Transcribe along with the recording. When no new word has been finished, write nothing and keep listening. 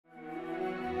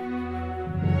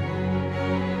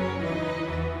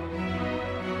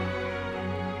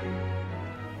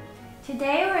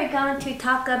Today we're going to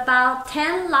talk about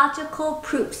 10 logical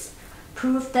proofs.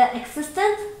 Prove the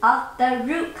existence of the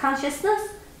root consciousness,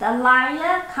 the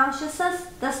Laya consciousness,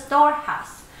 the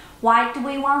storehouse. Why do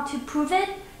we want to prove it?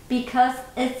 Because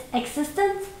its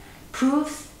existence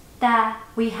proves that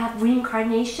we have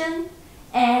reincarnation,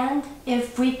 and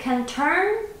if we can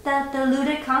turn the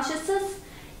deluded consciousness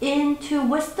into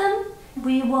wisdom,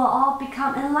 we will all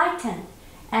become enlightened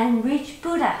and reach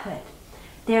Buddhahood.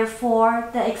 Therefore,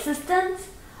 the existence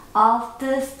of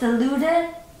this deluded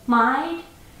mind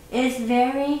is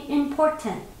very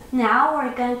important. Now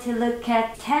we're going to look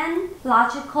at 10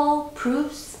 logical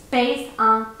proofs based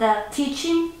on the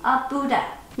teaching of Buddha.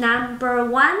 Number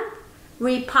 1,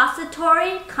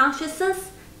 repository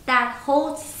consciousness that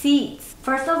holds seeds.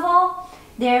 First of all,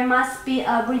 there must be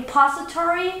a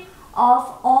repository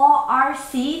of all our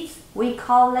seeds. We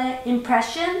call it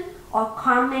impression or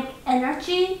karmic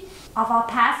energy of our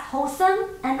past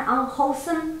wholesome and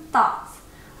unwholesome thoughts.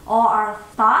 All our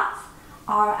thoughts,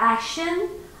 our action,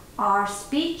 our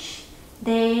speech,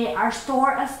 they are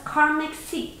stored as karmic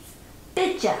seeds,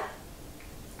 bija.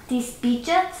 These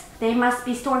bijas, they must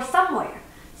be stored somewhere.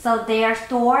 So they are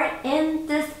stored in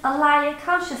this alaya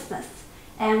consciousness.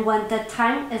 And when the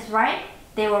time is right,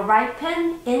 they will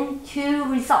ripen into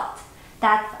result.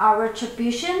 That's our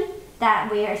retribution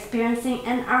that we are experiencing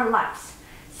in our lives.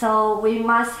 So we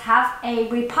must have a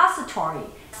repository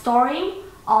storing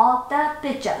all the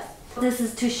bijas. This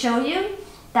is to show you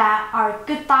that our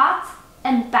good thoughts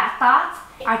and bad thoughts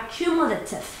are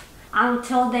cumulative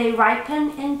until they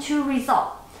ripen into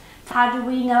result. How do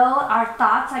we know our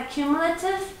thoughts are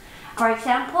cumulative? For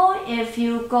example, if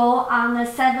you go on a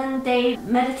 7-day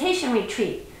meditation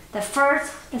retreat, the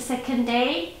first, the second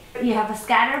day, you have a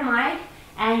scattered mind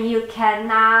and you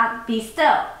cannot be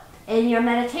still in your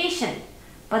meditation.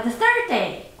 But the third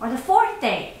day or the fourth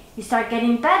day, you start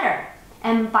getting better.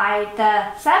 And by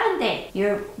the 7th day,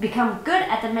 you become good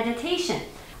at the meditation.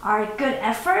 Our good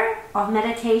effort of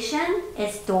meditation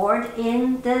is stored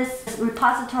in this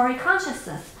repository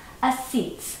consciousness as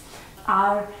seeds.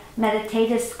 Our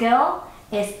meditative skill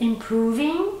is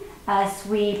improving as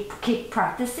we keep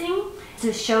practicing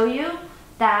to show you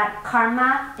that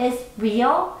karma is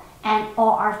real and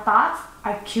all our thoughts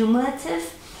are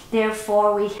cumulative.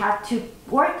 Therefore, we have to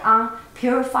work on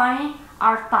purifying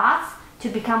our thoughts to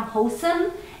become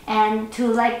wholesome and to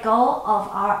let go of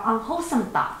our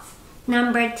unwholesome thoughts.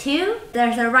 Number 2,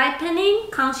 there's a ripening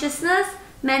consciousness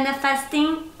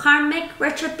manifesting karmic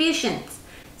retributions.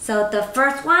 So the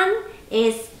first one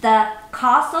is the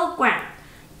causal ground.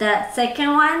 The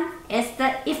second one is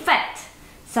the effect.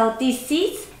 So these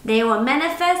seeds, they will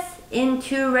manifest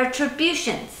into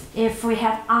retributions. If we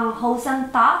have unwholesome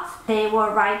thoughts, they will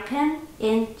ripen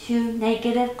into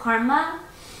negative karma,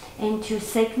 into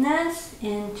sickness,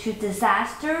 into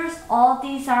disasters. All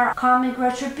these are karmic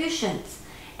retributions.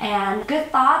 And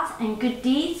good thoughts and good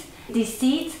deeds, these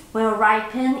seeds will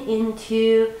ripen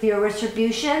into your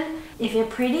retribution. If you're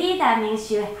pretty, that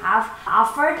means you have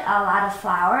offered a lot of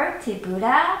flower to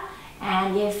Buddha.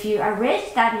 And if you are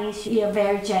rich, that means you're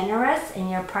very generous in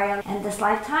your prior and this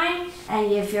lifetime.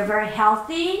 And if you're very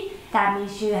healthy, that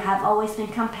means you have always been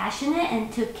compassionate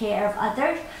and took care of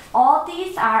others. All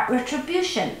these are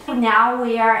retribution. Now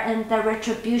we are in the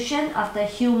retribution of the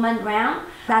human realm.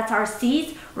 That's our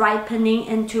seeds ripening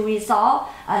into resolve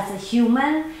as a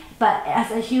human. But as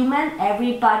a human,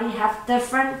 everybody has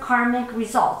different karmic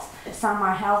results. Some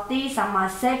are healthy, some are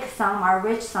sick, some are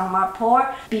rich, some are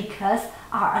poor, because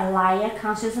our alaya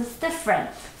consciousness is different.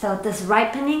 So this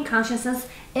ripening consciousness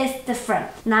is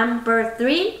different. Number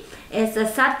 3 is the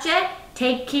subject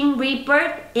taking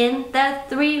rebirth in the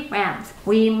 3 realms.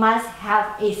 We must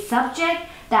have a subject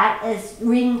that is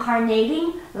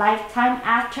reincarnating lifetime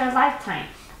after lifetime.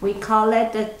 We call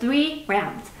it the 3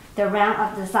 realms. The realm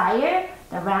of desire,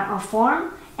 the realm of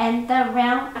form, and the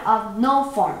realm of no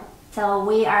form. So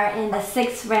we are in the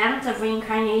 6 realms of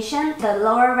reincarnation. The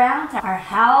lower realms are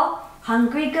hell,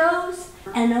 hungry ghosts,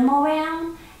 animal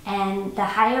realm, and the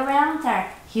higher realms are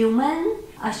human,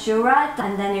 asura,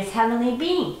 and then there's heavenly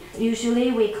being.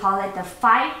 Usually we call it the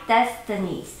 5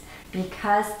 destinies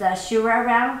because the asura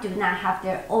realm do not have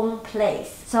their own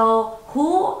place. So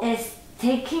who is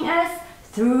taking us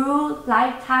through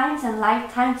lifetimes and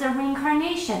lifetimes of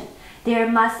reincarnation?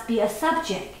 There must be a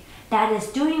subject that is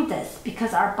doing this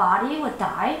because our body would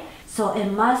die. So it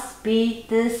must be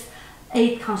this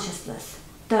 8th consciousness,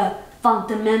 the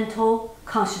fundamental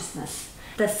consciousness,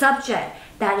 the subject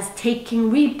that is taking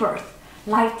rebirth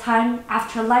lifetime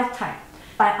after lifetime.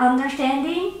 By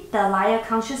understanding the Laya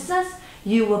consciousness,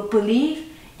 you will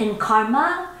believe in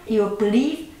karma, you will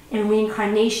believe in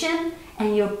reincarnation,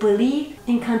 and your belief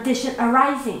in condition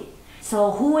arising.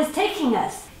 So who is taking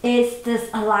us? It's this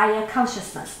alaya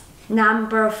consciousness.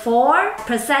 Number 4,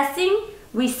 processing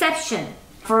reception.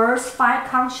 First 5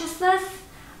 consciousness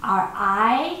are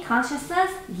eye consciousness,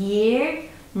 ear,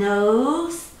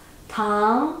 nose,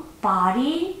 tongue,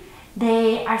 body.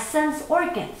 They are sense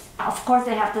organs. Of course,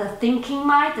 they have the thinking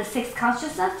mind, the 6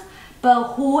 consciousness,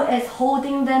 but who is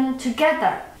holding them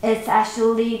together? It's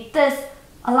actually this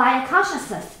alaya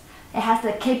consciousness. It has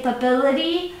the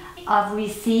capability of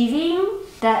receiving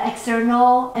the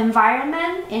external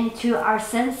environment into our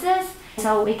senses,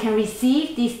 so we can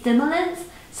receive these stimulants.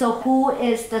 So who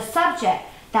is the subject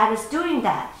that is doing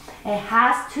that? It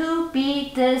has to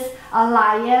be this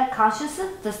alaya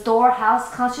consciousness, the storehouse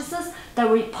consciousness, the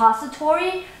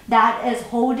repository that is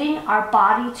holding our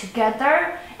body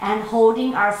together and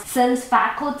holding our sense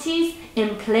faculties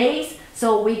in place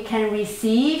so we can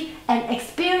receive and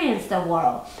experience the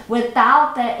world.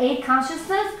 Without the 8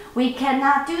 consciousness, we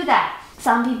cannot do that.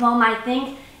 Some people might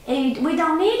think we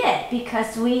don't need it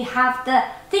because we have the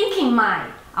thinking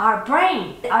mind, our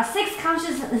brain. Our 6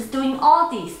 consciousness is doing all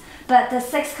these, but the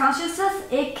 6 consciousness,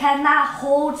 it cannot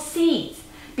hold seeds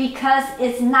because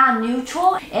it's not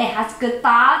neutral. It has good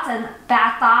thoughts and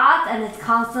bad thoughts, and it's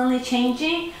constantly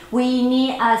changing. We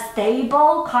need a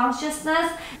stable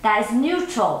consciousness that is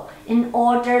neutral in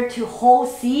order to hold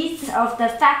seeds of the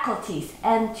faculties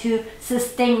and to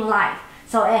sustain life.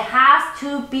 So it has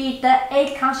to be the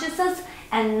 8 consciousness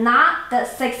and not the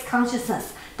 6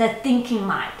 consciousness, the thinking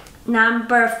mind.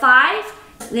 Number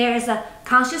 5, there is a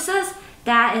consciousness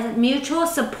that is mutual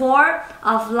support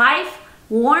of life,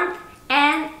 warmth,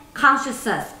 and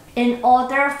consciousness. In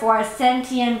order for a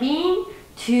sentient being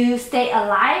to stay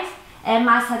alive, it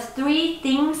must have 3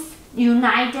 things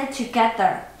united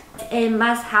together. It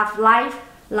must have life,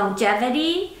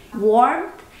 longevity,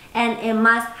 warmth, and it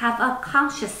must have a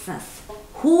consciousness.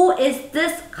 Who is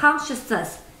this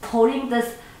consciousness holding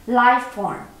this life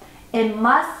form? It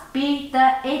must be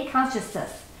the 8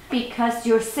 consciousness, because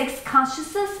your 6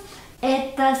 consciousness,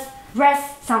 it does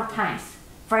rest sometimes.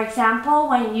 For example,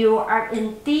 when you are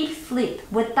in deep sleep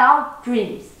without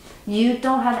dreams, you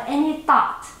don't have any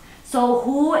thoughts. So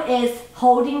who is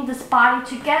holding this body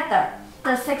together?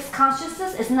 The 6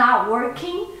 consciousness is not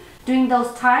working during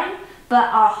those times, but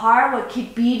our heart will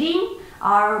keep beating,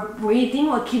 our breathing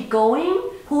will keep going.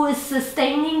 Who is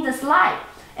sustaining this life?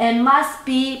 It must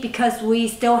be because we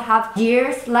still have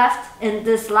years left in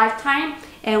this lifetime,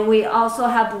 and we also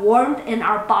have warmth in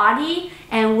our body,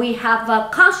 and we have a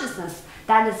consciousness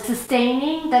that is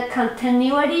sustaining the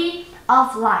continuity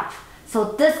of life.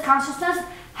 So this consciousness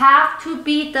have to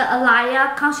be the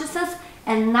alaya consciousness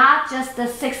and not just the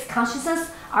 6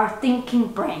 consciousness, our thinking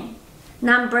brain.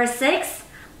 Number 6,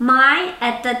 mind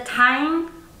at the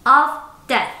time of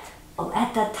death.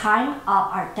 At the time of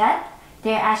our death,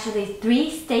 there are actually 3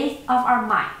 states of our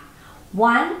mind.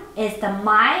 One is the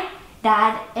mind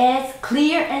that is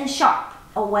clear and sharp.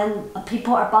 When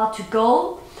people are about to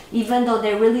go, even though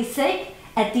they're really sick,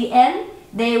 at the end,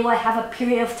 they will have a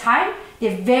period of time.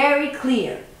 They're very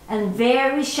clear and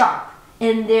very sharp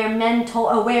in their mental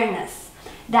awareness.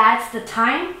 That's the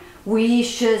time we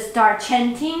should start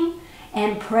chanting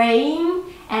and praying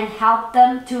and help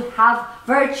them to have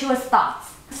virtuous thoughts.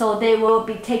 So they will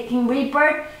be taking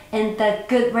rebirth in the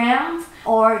good realms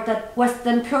or the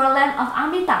Western Pure Land of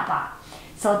Amitabha.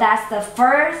 So that's the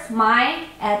first mind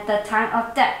at the time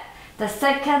of death. The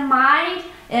second mind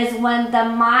is when the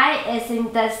mind is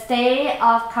in the state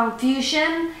of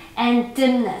confusion and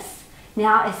dimness.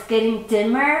 Now it's getting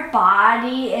dimmer,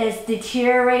 body is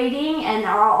deteriorating, and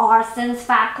our sense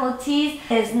faculties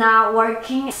is not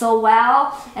working so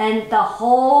well, and the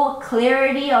whole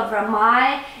clarity of our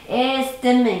mind is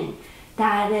dimming.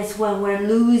 That is when we're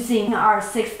losing our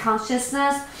 6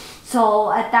 consciousness.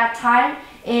 So at that time,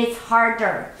 it's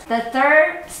harder. The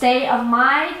third state of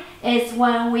mind is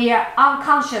when we are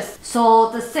unconscious. So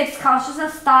the 6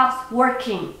 consciousness stops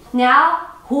working. Now,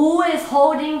 who is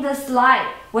holding this life?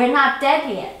 We're not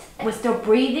dead yet. We're still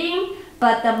breathing,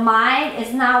 but the mind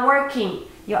is not working.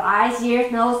 Your eyes,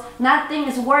 ears, nose, nothing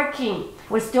is working.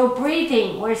 We're still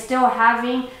breathing. We're still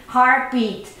having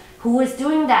heartbeat. Who is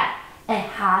doing that? It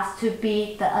has to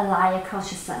be the alaya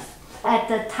consciousness. At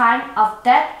the time of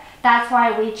death, that's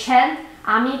why we chant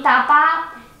Amitabha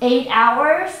 8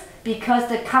 hours, because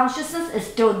the consciousness is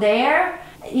still there.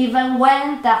 Even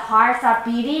when the hearts are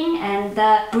beating and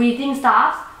the breathing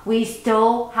stops, we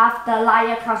still have the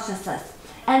alaya consciousness.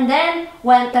 And then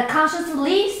when the consciousness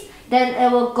leaves, then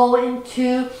it will go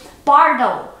into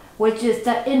Bardo, which is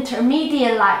the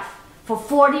intermediate life. For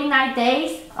 49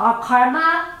 days, our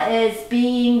karma is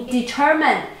being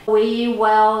determined. We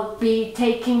will be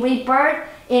taking rebirth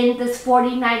in this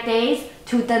 49 days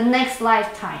to the next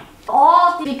lifetime.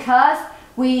 All because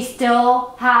we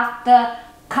still have the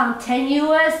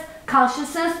continuous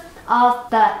consciousness of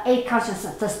the 8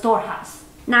 consciousness, the storehouse.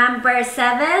 Number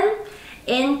 7,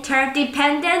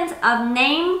 interdependence of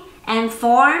name and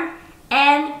form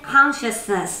and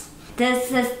consciousness.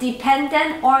 This is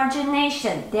dependent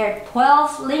origination. There are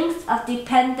 12 links of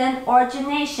dependent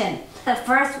origination. The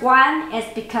first one is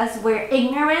because we're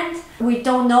ignorant. We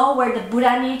don't know we're the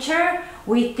Buddha nature.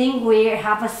 We think we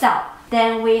have a self.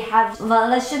 Then we have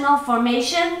volitional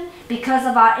formation. Because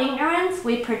of our ignorance,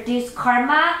 we produce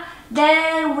karma.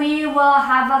 Then we will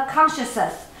have a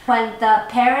consciousness. When the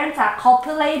parents are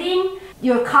copulating,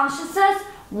 your consciousness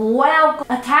will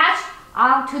attach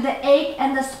onto the egg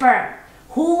and the sperm.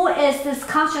 Who is this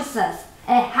consciousness?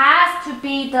 It has to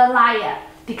be the liar,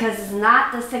 because it's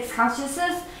not the 6th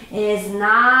consciousness, it is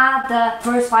not the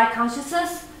first 5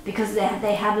 consciousness, because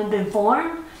they haven't been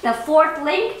formed. The 4th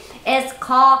link is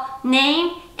called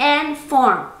name and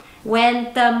form.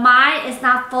 When the mind is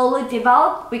not fully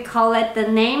developed, we call it the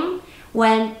name.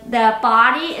 When the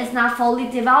body is not fully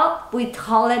developed, we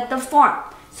call it the form.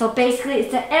 So basically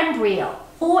it's the embryo.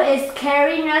 Who is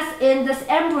carrying us in this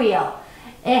embryo?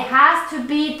 It has to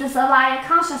be this alaya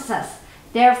consciousness.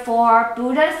 Therefore,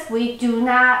 Buddhists, we do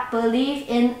not believe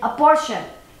in abortion,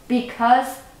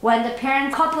 because when the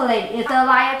parents copulate, it's the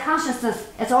alaya consciousness.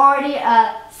 It's already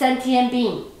a sentient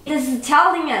being. This is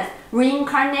telling us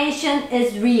reincarnation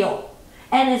is real.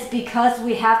 And it's because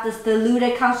we have this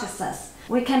deluded consciousness.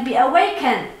 We can be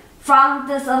awakened from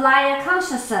this alaya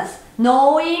consciousness,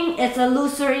 knowing its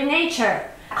illusory nature.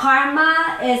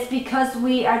 Karma is because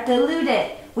we are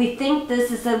deluded. We think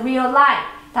this is a real life.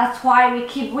 That's why we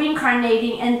keep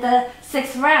reincarnating in the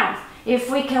 6 realms. If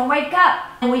we can wake up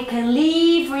and we can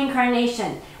leave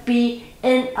reincarnation, be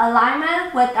in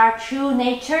alignment with our true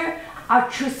nature, our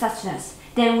true suchness,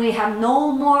 then we have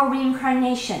no more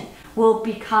reincarnation. We'll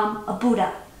become a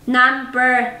Buddha.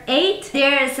 Number 8,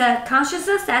 there is a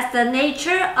consciousness as the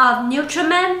nature of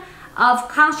nutriment of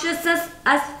consciousness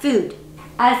as food.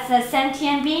 As a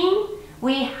sentient being,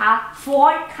 we have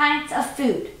 4 kinds of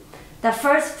food. The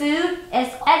first food is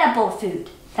edible food.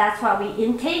 That's what we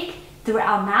intake through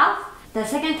our mouth. The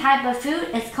second type of food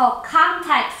is called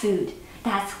contact food.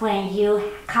 That's when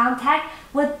you contact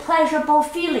with pleasurable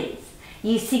feelings.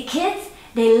 You see kids,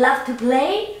 they love to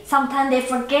play. Sometimes they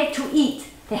forget to eat.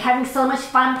 They're having so much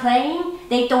fun playing,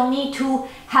 they don't need to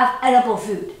have edible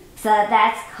food. So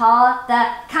that's called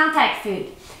the contact food.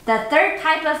 The third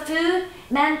type of food,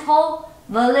 mental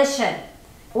volition.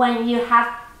 When you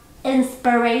have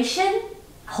inspiration,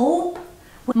 hope,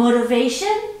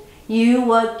 motivation, you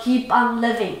will keep on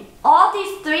living. All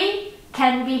these 3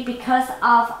 can be because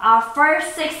of our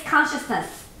first 6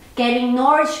 consciousness, getting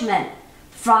nourishment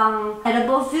from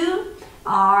edible food,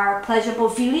 our pleasurable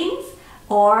feelings,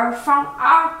 or from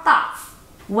our thoughts.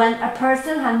 When a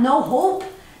person has no hope,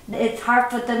 it's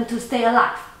hard for them to stay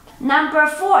alive. Number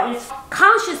 4 is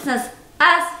consciousness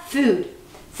as food.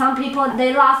 Some people,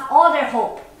 they lost all their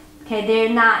hope. Okay,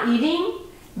 they're not eating,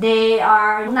 they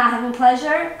are not having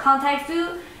pleasure, contact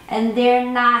food, and they're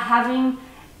not having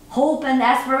hope and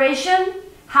aspiration.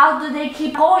 How do they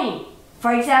keep going?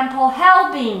 For example,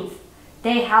 hell beings,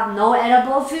 they have no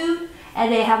edible food,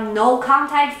 and they have no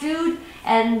contact food,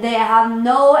 and they have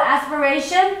no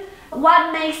aspiration.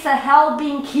 What makes a hell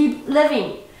being keep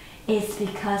living? It's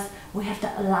because we have the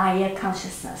alaya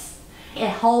consciousness. It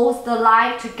holds the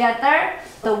life together.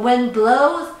 The wind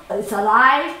blows, it's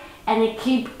alive, and it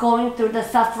keeps going through the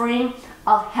suffering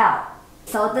of hell.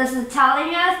 So this is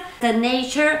telling us the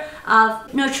nature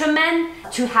of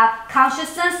nutriment to have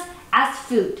consciousness as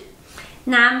food.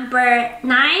 Number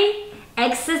 9,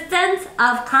 existence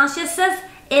of consciousness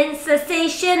in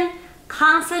cessation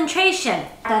concentration.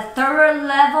 The third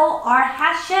level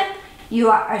arhatship, you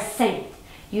are a saint.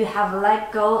 You have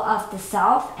let go of the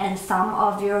self and some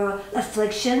of your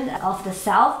affliction of the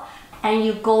self, and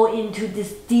you go into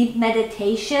this deep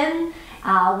meditation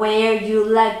where you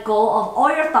let go of all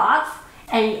your thoughts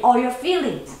and all your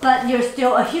feelings, but you're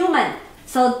still a human.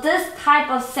 So this type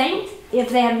of saint, if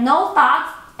they have no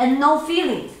thoughts and no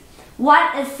feelings,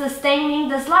 what is sustaining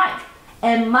this life?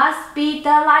 It must be the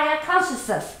alaya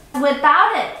consciousness.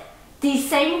 Without it, these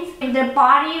saints, their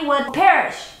body would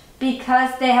perish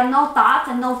because they have no thoughts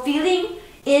and no feeling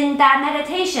in that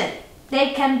meditation.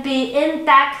 They can be in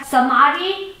that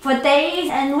samadhi for days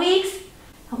and weeks.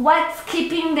 What's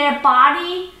keeping their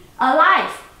body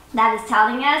alive? That is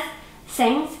telling us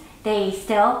saints, they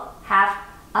still have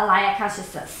alaya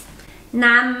consciousness.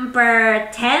 Number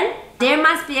 10, there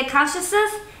must be a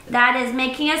consciousness that is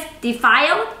making us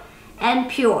defiled and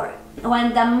pure.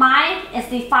 When the mind is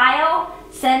defiled,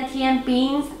 sentient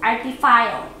beings are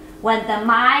defiled. When the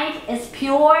mind is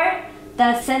pure,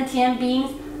 the sentient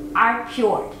beings are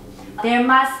pure. There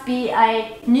must be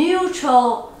a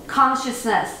neutral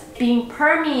consciousness being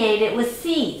permeated with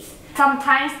seeds.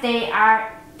 Sometimes they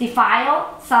are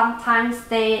defiled, sometimes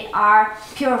they are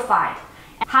purified.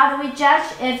 How do we judge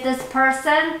if this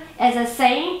person is a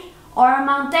saint or a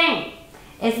mundane?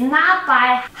 It's not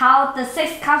by how the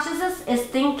sixth consciousness is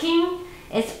thinking,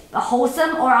 it's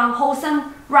wholesome or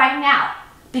unwholesome right now,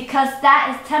 because that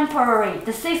is temporary.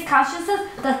 The sixth consciousness,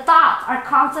 the thoughts are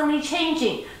constantly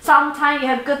changing. Sometimes you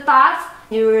have good thoughts,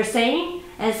 you're sane,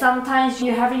 and sometimes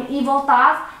you're having evil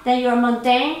thoughts, then you're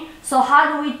mundane. So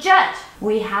how do we judge?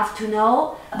 We have to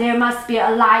know there must be a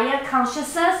Alaya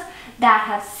consciousness that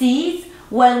has seeds.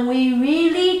 When we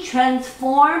really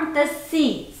transform the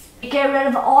seeds, get rid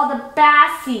of all the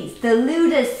bad seeds,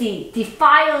 diluted seeds,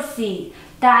 defiled seeds,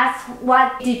 that's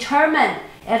what determines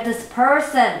if this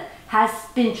person has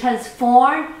been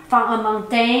transformed from a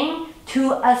mundane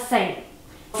to a saint.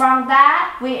 From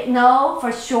that, we know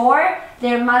for sure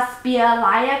there must be a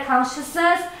Alaya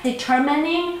consciousness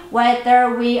determining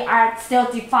whether we are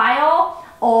still defiled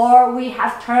or we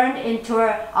have turned into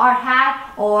an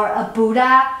arhat or a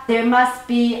Buddha. There must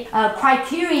be a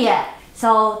criteria.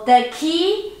 So the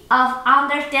key of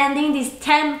understanding these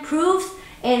 10 proofs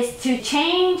is to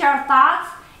change our thoughts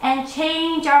and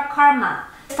change our karma.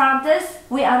 From this,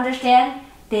 we understand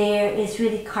there is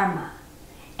really karma.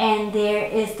 And there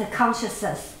is the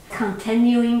consciousness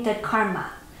continuing the karma.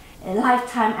 A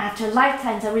lifetime after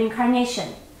lifetime is a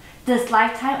reincarnation. This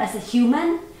lifetime as a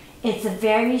human, it's a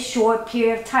very short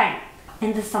period of time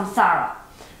in the samsara.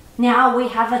 Now we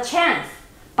have a chance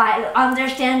by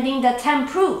understanding the 10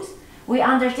 proofs. We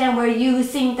understand we're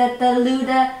using the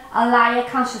diluted Alaya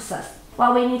consciousness.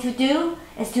 What we need to do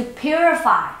is to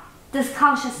purify this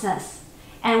consciousness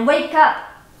and wake up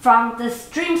from this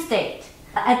dream state.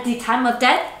 At the time of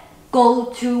death,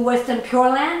 go to Western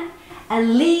Pure Land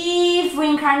and leave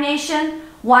reincarnation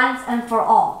once and for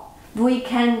all. We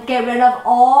can get rid of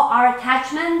all our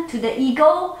attachment to the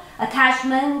ego,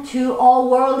 attachment to all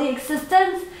worldly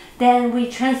existence, then we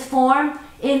transform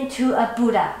into a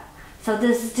Buddha. So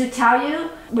this is to tell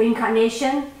you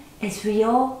reincarnation is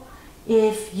real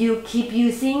if you keep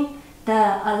using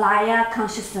the Alaya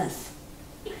consciousness.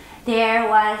 There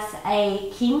was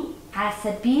a king has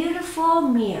a beautiful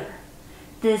mirror.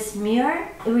 This mirror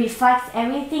reflects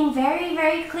everything very,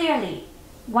 very clearly.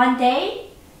 One day,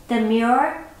 the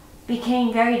mirror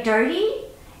became very dirty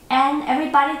and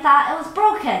everybody thought it was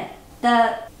broken.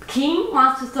 The king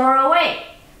wants to throw it away,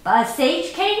 but a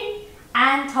sage came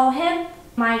and told him,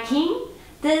 "My king,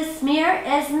 this mirror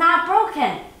is not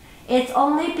broken. It's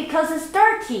only because it's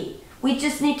dirty. We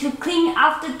just need to clean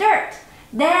off the dirt.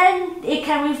 Then it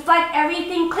can reflect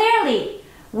everything clearly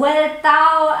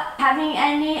without having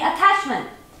any attachment."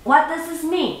 What does this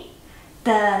mean?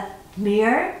 The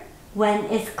mirror, when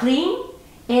it's clean,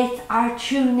 it's our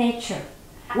true nature.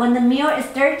 When the mirror is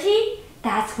dirty,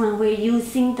 that's when we're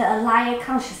using the Alaya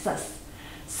consciousness.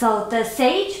 So the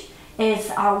sage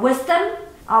is our wisdom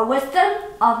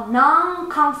of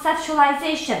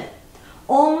non-conceptualization.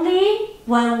 Only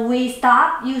when we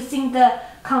stop using the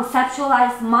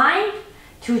conceptualized mind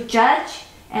to judge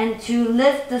and to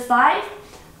live this life,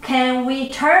 can we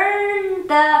turn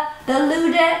the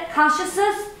diluted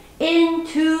consciousness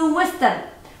into wisdom.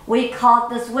 We call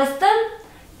this wisdom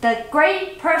the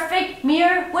great perfect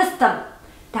mere wisdom.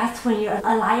 That's when your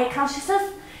Alaya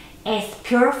consciousness is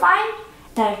purified,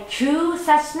 the true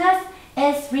suchness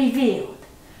is revealed.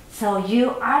 So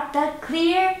you are the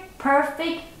clear,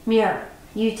 perfect mirror.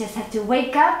 You just have to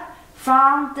wake up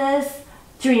from this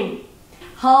dream.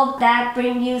 Hope that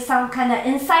brings you some kind of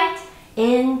insight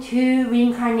into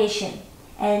reincarnation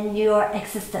and your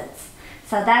existence.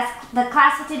 So that's the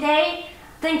class for today.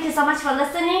 Thank you so much for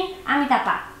listening.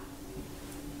 Amitabha.